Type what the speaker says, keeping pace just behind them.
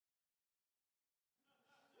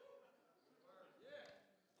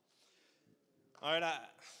All right,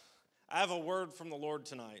 I have a word from the Lord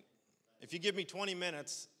tonight. If you give me 20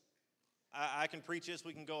 minutes, I can preach this,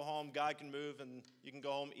 we can go home, God can move, and you can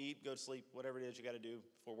go home, eat, go to sleep, whatever it is you got to do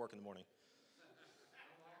before work in the morning.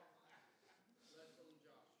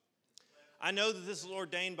 I know that this is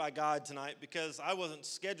ordained by God tonight because I wasn't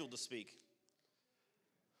scheduled to speak,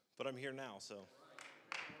 but I'm here now, so.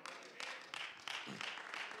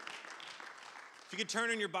 If you could turn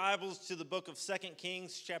in your Bibles to the book of 2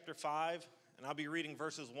 Kings chapter 5, and I'll be reading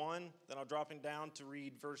verses 1, then I'll drop it down to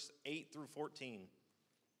read verse 8 through 14.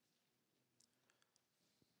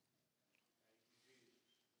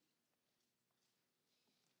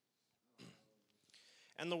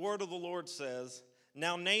 And the word of the Lord says,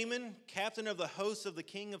 Now Naaman, captain of the hosts of the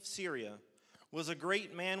king of Syria, was a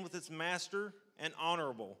great man with his master and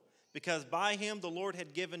honorable, because by him the Lord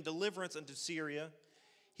had given deliverance unto Syria.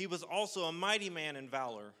 He was also a mighty man in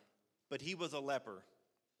valor, but he was a leper.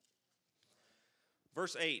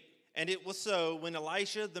 Verse 8, And it was so, when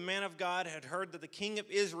Elisha, the man of God, had heard that the king of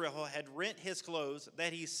Israel had rent his clothes,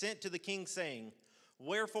 that he sent to the king, saying,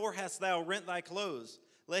 Wherefore hast thou rent thy clothes?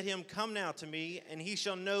 Let him come now to me, and he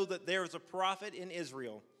shall know that there is a prophet in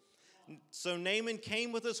Israel. So Naaman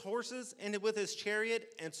came with his horses and with his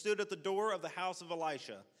chariot, and stood at the door of the house of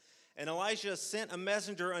Elisha. And Elisha sent a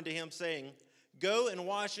messenger unto him, saying, Go and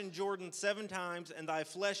wash in Jordan 7 times, and thy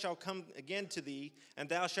flesh shall come again to thee, and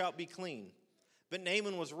thou shalt be clean. But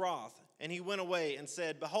Naaman was wroth, and he went away and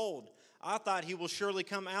said, Behold, I thought he will surely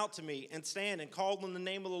come out to me, and stand and call on the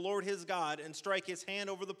name of the Lord his God, and strike his hand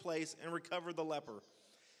over the place, and recover the leper.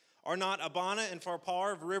 Are not Abana and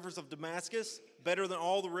Pharpar, rivers of Damascus, better than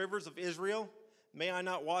all the rivers of Israel? May I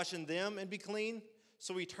not wash in them and be clean?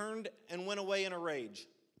 So he turned and went away in a rage.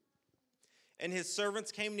 And his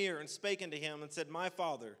servants came near and spake unto him, and said, My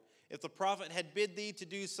father, if the prophet had bid thee to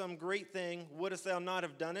do some great thing, wouldest thou not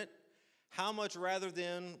have done it? How much rather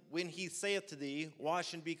then, when he saith to thee,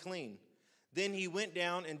 Wash and be clean? Then he went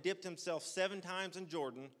down and dipped himself 7 times in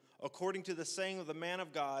Jordan, according to the saying of the man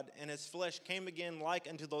of God, and his flesh came again like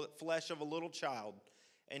unto the flesh of a little child,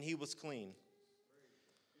 and he was clean.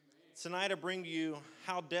 Tonight I bring you,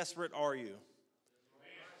 How Desperate Are You?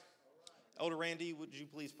 Elder Randy, would you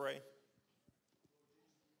please pray?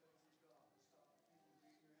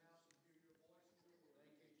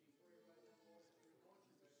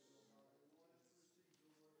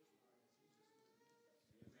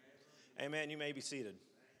 Amen. You may be seated.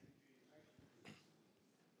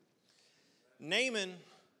 Naaman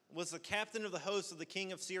was the captain of the host of the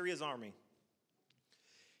king of Syria's army.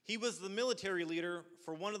 He was the military leader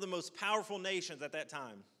for one of the most powerful nations at that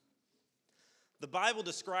time. The Bible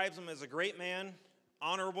describes him as a great man,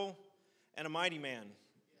 honorable, and a mighty man.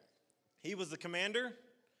 He was the commander.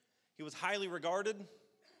 He was highly regarded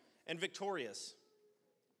and victorious.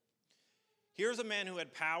 Here's a man who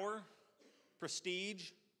had power,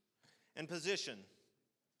 prestige, and position.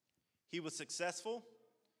 He was successful.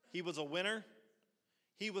 He was a winner.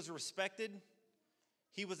 He was respected.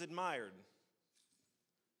 He was admired.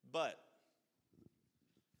 But,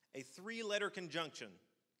 a 3-letter conjunction,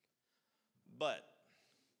 but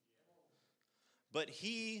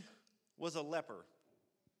he was a leper.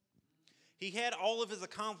 He had all of his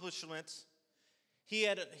accomplishments. He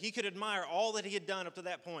could admire all that he had done up to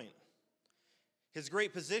that point. His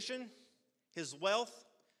great position, his wealth.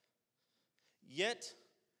 Yet,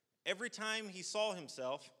 every time he saw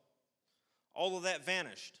himself, all of that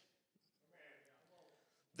vanished.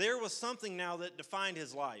 There was something now that defined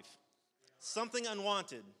his life. Something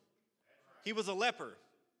unwanted. He was a leper.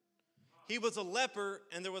 He was a leper,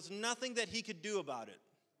 and there was nothing that he could do about it.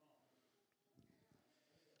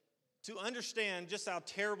 To understand just how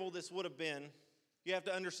terrible this would have been, you have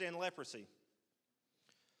to understand leprosy.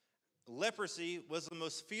 Leprosy was the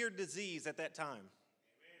most feared disease at that time.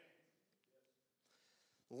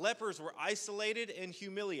 Lepers were isolated and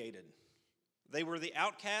humiliated. They were the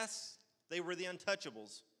outcasts. They were the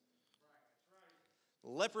untouchables.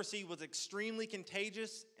 Leprosy was extremely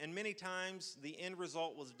contagious, and many times the end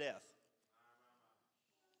result was death.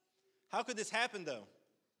 How could this happen, though?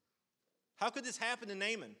 How could this happen to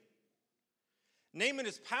Naaman? Naaman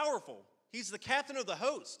is powerful. He's the captain of the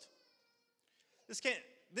host.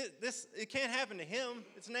 It can't happen to him.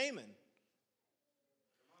 It's Naaman.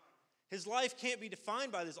 His life can't be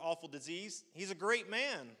defined by this awful disease. He's a great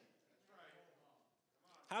man.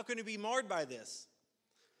 How can he be marred by this?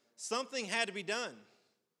 Something had to be done.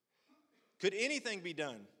 Could anything be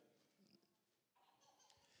done?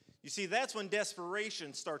 You see, that's when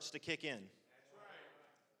desperation starts to kick in.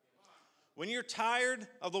 When you're tired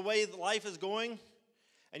of the way that life is going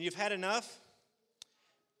and you've had enough,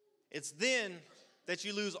 it's then that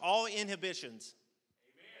you lose all inhibitions.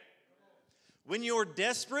 When you're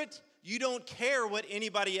desperate, you don't care what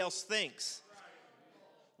anybody else thinks.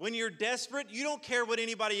 When you're desperate, you don't care what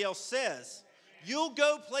anybody else says. You'll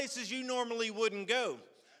go places you normally wouldn't go.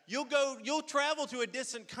 You'll travel to a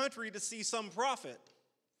distant country to see some prophet.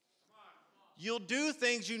 You'll do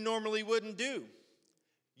things you normally wouldn't do.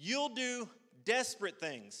 You'll do desperate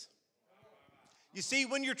things. You see,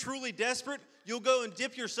 when you're truly desperate, you'll go and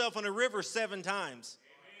dip yourself in a river 7 times.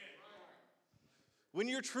 When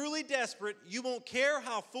you're truly desperate, you won't care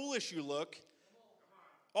how foolish you look.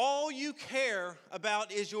 All you care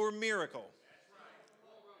about is your miracle.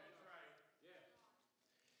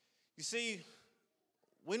 You see,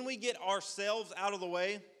 when we get ourselves out of the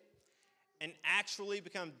way and actually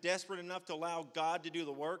become desperate enough to allow God to do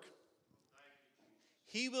the work,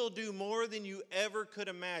 He will do more than you ever could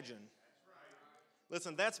imagine.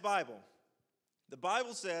 Listen, that's Bible. The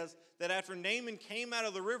Bible says that after Naaman came out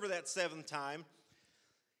of the river that 7th time,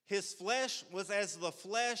 his flesh was as the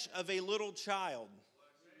flesh of a little child.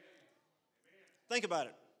 Think about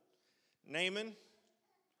it. Naaman,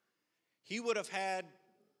 he would have had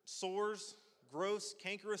sores, gross,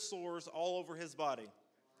 cankerous sores all over his body.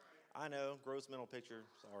 I know, gross mental picture,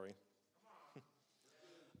 sorry.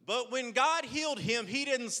 But when God healed him, He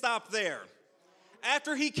didn't stop there.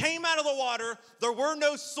 After he came out of the water, there were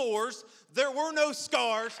no sores, there were no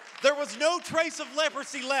scars, there was no trace of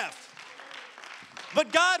leprosy left.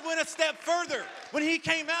 But God went a step further. When He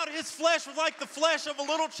came out, His flesh was like the flesh of a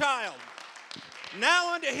little child.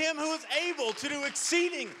 Now unto Him who is able to do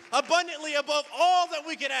exceeding abundantly above all that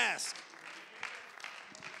we could ask.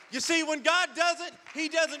 You see, when God does it, He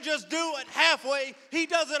doesn't just do it halfway, He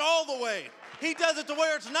does it all the way. He does it to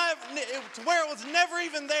where it was never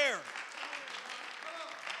even there.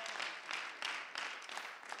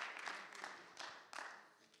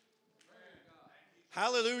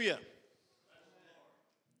 Hallelujah.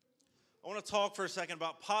 I want to talk for a second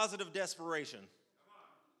about positive desperation.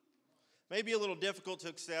 Maybe a little difficult to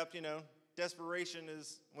accept, Desperation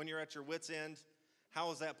is when you're at your wit's end.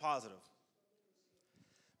 How is that positive?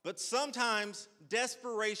 But sometimes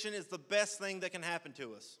desperation is the best thing that can happen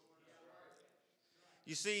to us.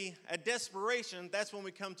 You see, at desperation, that's when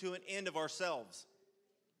we come to an end of ourselves.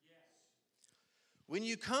 When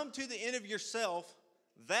you come to the end of yourself,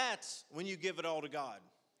 that's when you give it all to God.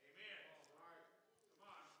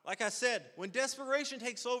 Like I said, when desperation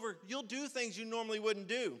takes over, you'll do things you normally wouldn't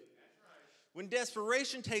do. When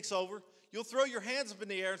desperation takes over, you'll throw your hands up in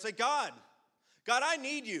the air and say, God, I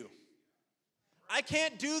need you. I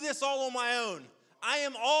can't do this all on my own. I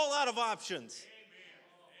am all out of options.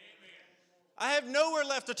 I have nowhere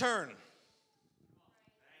left to turn.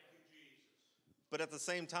 But at the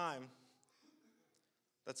same time,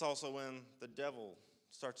 that's also when the devil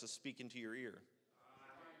starts to speak into your ear.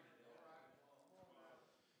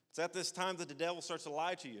 It's at this time that the devil starts to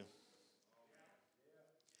lie to you.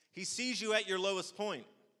 He sees you at your lowest point.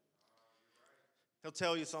 He'll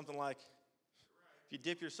tell you something like, if you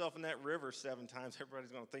dip yourself in that river 7 times,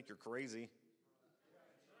 everybody's going to think you're crazy.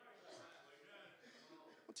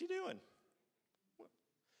 What's he doing?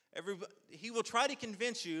 He will try to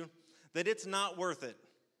convince you that it's not worth it.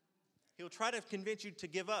 He'll try to convince you to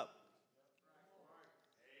give up.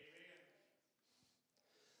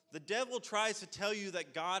 The devil tries to tell you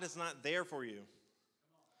that God is not there for you.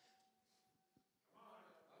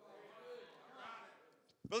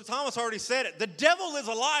 Brother Thomas already said it. The devil is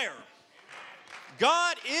a liar.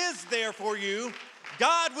 God is there for you.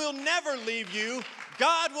 God will never leave you.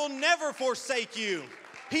 God will never forsake you.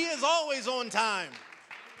 He is always on time.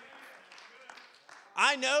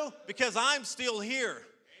 I know because I'm still here.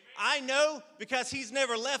 I know because He's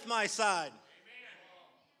never left my side.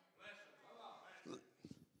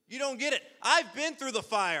 You don't get it. I've been through the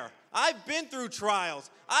fire. I've been through trials.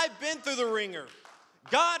 I've been through the ringer.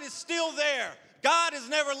 God is still there. God has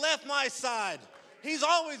never left my side. He's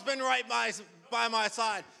always been right by my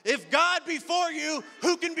side. If God be for you,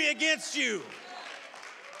 who can be against you?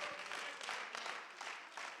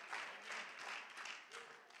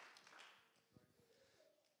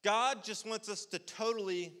 God just wants us to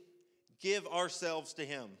totally give ourselves to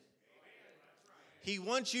Him. He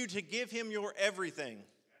wants you to give Him your everything.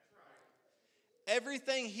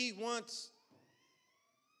 Everything He wants,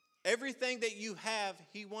 everything that you have,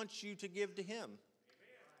 He wants you to give to Him.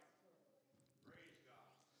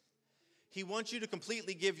 He wants you to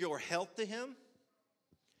completely give your health to Him.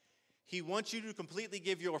 He wants you to completely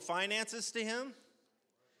give your finances to Him.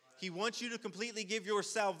 He wants you to completely give your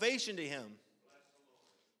salvation to Him.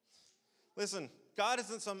 Listen, God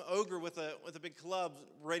isn't some ogre with a big club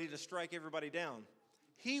ready to strike everybody down.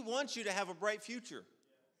 He wants you to have a bright future.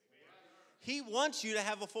 He wants you to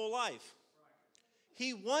have a full life.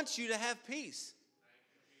 He wants you to have peace.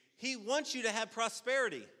 He wants you to have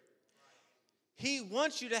prosperity. He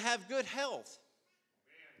wants you to have good health.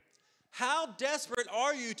 How desperate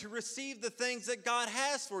are you to receive the things that God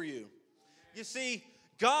has for you? You see,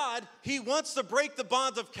 God, He wants to break the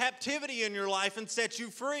bonds of captivity in your life and set you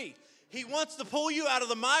free. He wants to pull you out of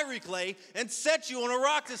the miry clay and set you on a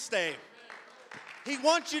rock to stay. He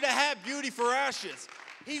wants you to have beauty for ashes.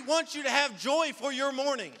 He wants you to have joy for your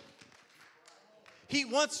mourning. He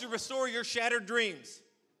wants to restore your shattered dreams.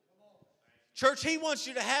 Church, He wants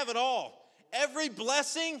you to have it all. Every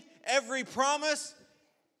blessing, every promise,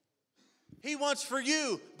 He wants for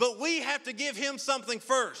you. But we have to give Him something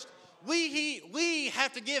first. We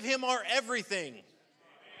have to give Him our everything.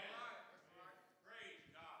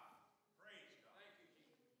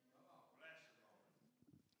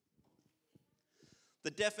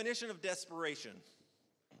 The definition of desperation: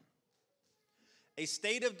 a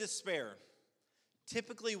state of despair,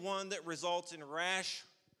 typically one that results in rash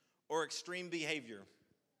or extreme behavior.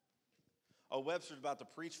 Oh, Webster's about to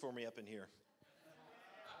preach for me up in here.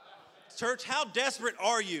 Church, how desperate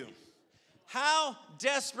are you? How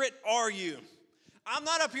desperate are you? I'm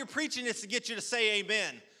not up here preaching this to get you to say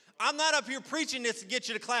amen. I'm not up here preaching this to get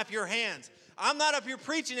you to clap your hands. I'm not up here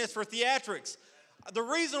preaching this for theatrics. The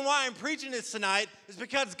reason why I'm preaching this tonight is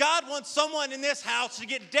because God wants someone in this house to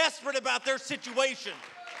get desperate about their situation.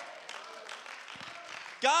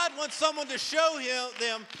 God wants someone to show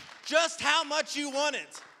them just how much you want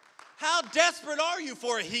it. How desperate are you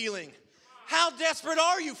for a healing? How desperate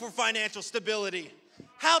are you for financial stability?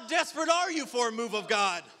 How desperate are you for a move of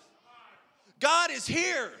God? God is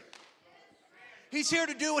here. He's here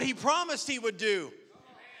to do what He promised He would do.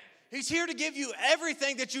 He's here to give you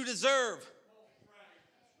everything that you deserve.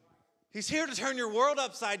 He's here to turn your world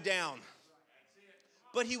upside down.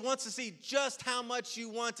 But He wants to see just how much you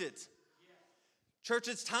want it. Church,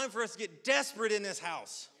 it's time for us to get desperate in this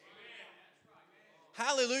house.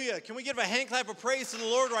 Hallelujah. Can we give a hand clap of praise to the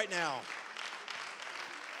Lord right now?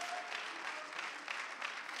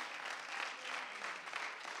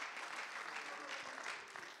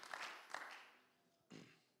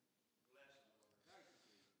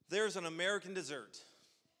 There's an American dessert.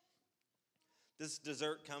 This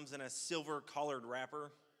dessert comes in a silver-colored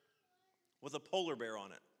wrapper with a polar bear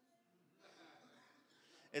on it.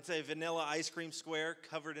 It's a vanilla ice cream square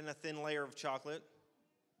covered in a thin layer of chocolate.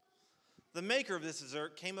 The maker of this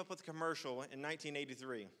dessert came up with a commercial in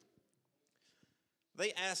 1983.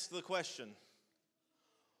 They asked the question,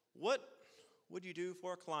 what would you do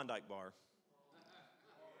for a Klondike bar?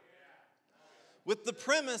 With the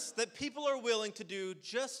premise that people are willing to do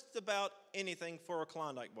just about anything for a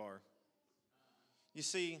Klondike bar. You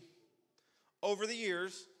see, over the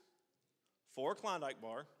years, for a Klondike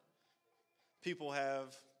bar, people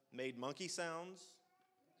have made monkey sounds,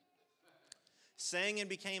 sang and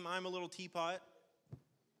became I'm a Little Teapot,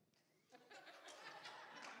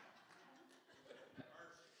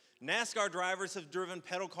 NASCAR drivers have driven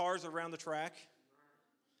pedal cars around the track.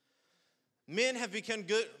 Men have become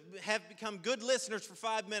good listeners for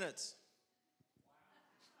 5 minutes.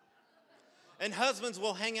 And husbands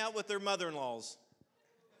will hang out with their mother-in-laws.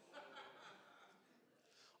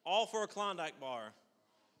 All for a Klondike bar.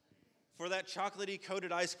 For that chocolatey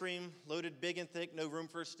coated ice cream, loaded big and thick, no room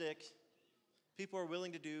for a stick. People are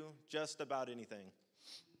willing to do just about anything.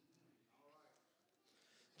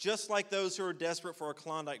 Just like those who are desperate for a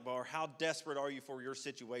Klondike bar, how desperate are you for your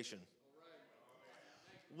situation?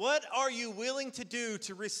 What are you willing to do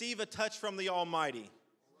to receive a touch from the Almighty?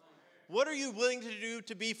 What are you willing to do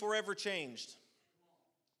to be forever changed?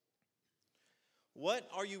 What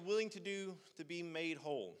are you willing to do to be made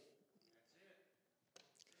whole?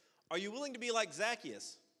 Are you willing to be like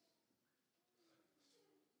Zacchaeus,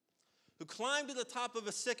 who climbed to the top of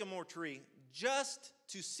a sycamore tree just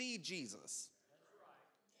to see Jesus?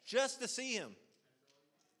 Just to see Him.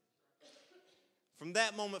 From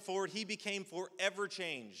that moment forward, he became forever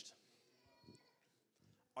changed.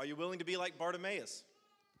 Are you willing to be like Bartimaeus,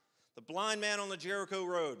 the blind man on the Jericho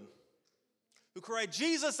road, who cried,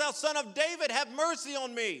 Jesus, thou son of David, have mercy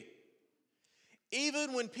on me?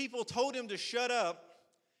 Even when people told him to shut up,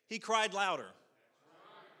 he cried louder.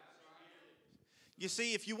 You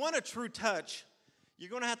see, if you want a true touch, you're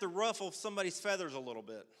going to have to ruffle somebody's feathers a little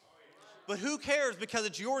bit. But who cares, because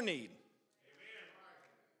it's your need.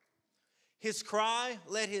 His cry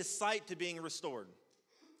led his sight to being restored.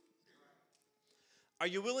 Are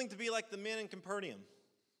you willing to be like the men in Capernaum,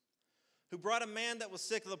 who brought a man that was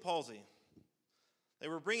sick of the palsy? They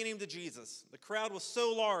were bringing him to Jesus. The crowd was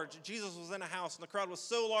so large. Jesus was in a house, and the crowd was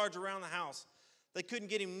so large around the house, they couldn't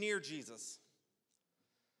get him near Jesus.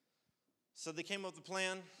 So they came up with a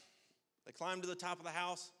plan. They climbed to the top of the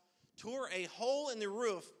house, tore a hole in the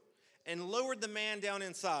roof, and lowered the man down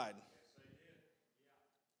inside.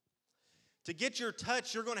 To get your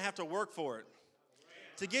touch, you're going to have to work for it.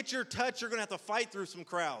 To get your touch, you're going to have to fight through some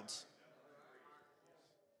crowds.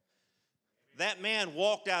 That man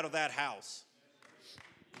walked out of that house.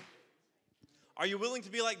 Are you willing to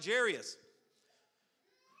be like Jairus,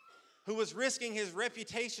 who was risking his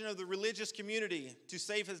reputation of the religious community to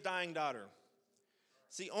save his dying daughter?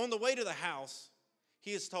 See, on the way to the house,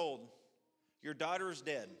 he is told, your daughter is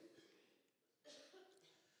dead.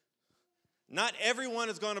 Not everyone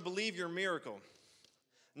is going to believe your miracle.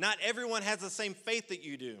 Not everyone has the same faith that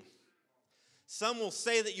you do. Some will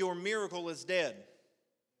say that your miracle is dead.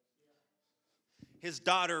 His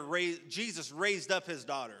daughter, Jesus raised up his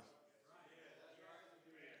daughter.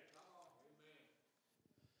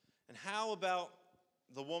 And how about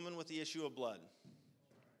the woman with the issue of blood?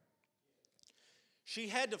 She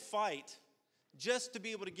had to fight just to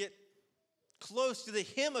be able to get close to the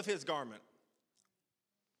hem of his garment.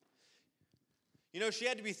 You know, she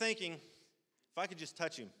had to be thinking, if I could just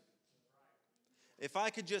touch him. If I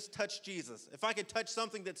could just touch Jesus. If I could touch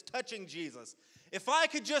something that's touching Jesus. If I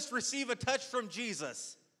could just receive a touch from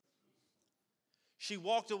Jesus. She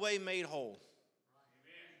walked away made whole.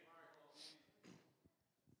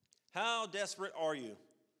 How desperate are you?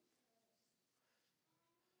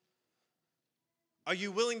 Are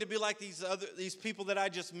you willing to be like these people that I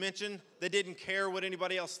just mentioned that didn't care what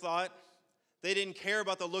anybody else thought? They didn't care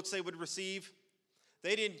about the looks they would receive.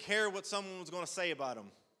 They didn't care what someone was going to say about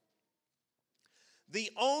them. The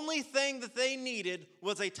only thing that they needed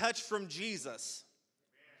was a touch from Jesus.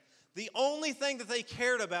 The only thing that they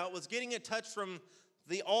cared about was getting a touch from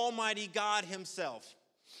the Almighty God himself.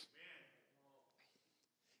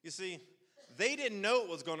 You see, they didn't know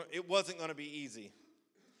it wasn't going to be easy.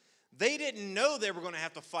 They didn't know they were going to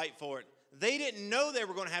have to fight for it. They didn't know they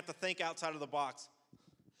were going to have to think outside of the box.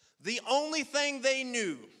 The only thing they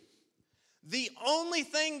knew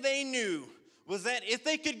was that if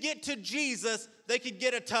they could get to Jesus, they could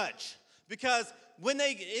get a touch. Because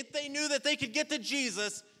if they knew that they could get to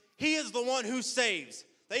Jesus, he is the one who saves.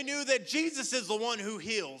 They knew that Jesus is the one who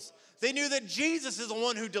heals. They knew that Jesus is the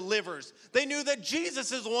one who delivers. They knew that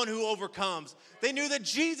Jesus is the one who overcomes. They knew that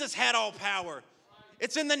Jesus had all power.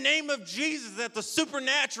 It's in the name of Jesus that the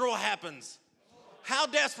supernatural happens. How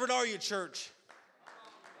desperate are you, church?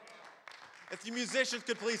 If the musicians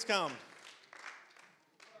could please come.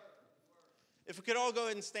 If we could all go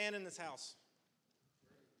ahead and stand in this house.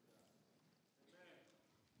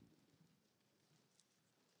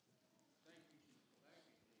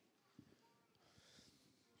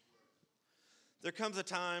 There comes a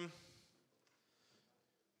time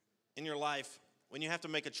in your life when you have to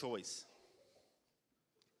make a choice.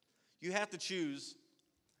 You have to choose,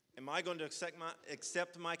 am I going to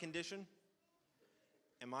accept my condition?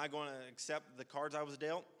 Am I going to accept the cards I was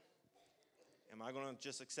dealt? Am I going to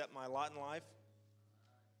just accept my lot in life?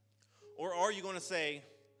 Or are you going to say,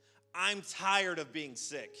 I'm tired of being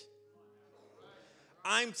sick.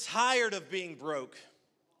 I'm tired of being broke.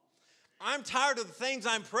 I'm tired of the things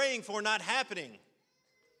I'm praying for not happening.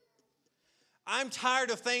 I'm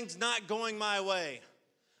tired of things not going my way.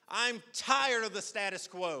 I'm tired of the status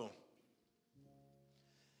quo.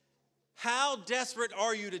 How desperate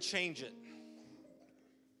are you to change it?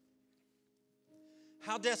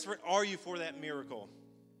 How desperate are you for that miracle?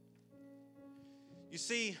 You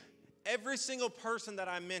see, every single person that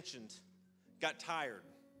I mentioned got tired.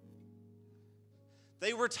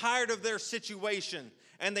 They were tired of their situation,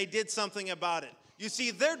 and they did something about it. You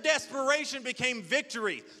see, their desperation became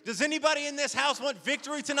victory. Does anybody in this house want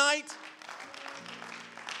victory tonight?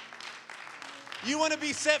 You want to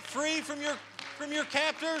be set free from your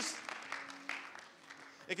captors?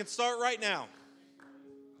 It can start right now.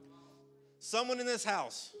 Someone in this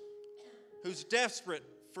house who's desperate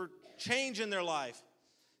for change in their life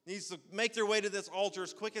needs to make their way to this altar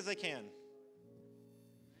as quick as they can.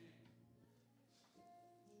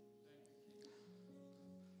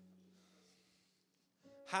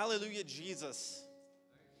 Hallelujah, Jesus.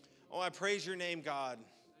 Oh, I praise your name, God.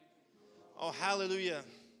 Oh, hallelujah.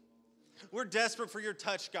 We're desperate for your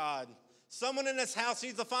touch, God. Someone in this house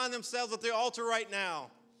needs to find themselves at the altar right now.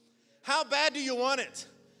 How bad do you want it?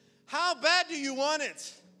 How bad do you want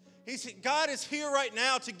it? God is here right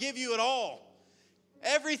now to give you it all.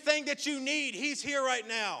 Everything that you need, he's here right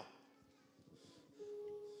now.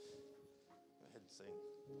 Go ahead and sing.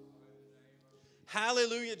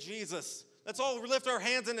 Hallelujah, Jesus. Let's all lift our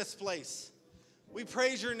hands in this place. We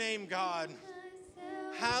praise your name, God.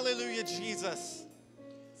 Hallelujah, Jesus.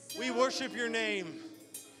 We worship your name.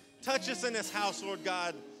 Touch us in this house, Lord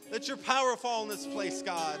God. Let your power fall in this place,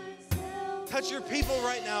 God. Touch your people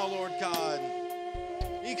right now, Lord God.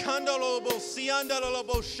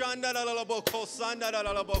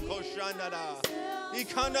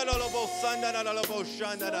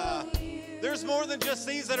 There's more than just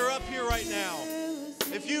these that are up here right now.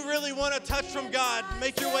 If you really want a touch from God,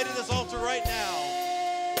 make your way to this altar right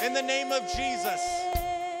now. In the name of Jesus.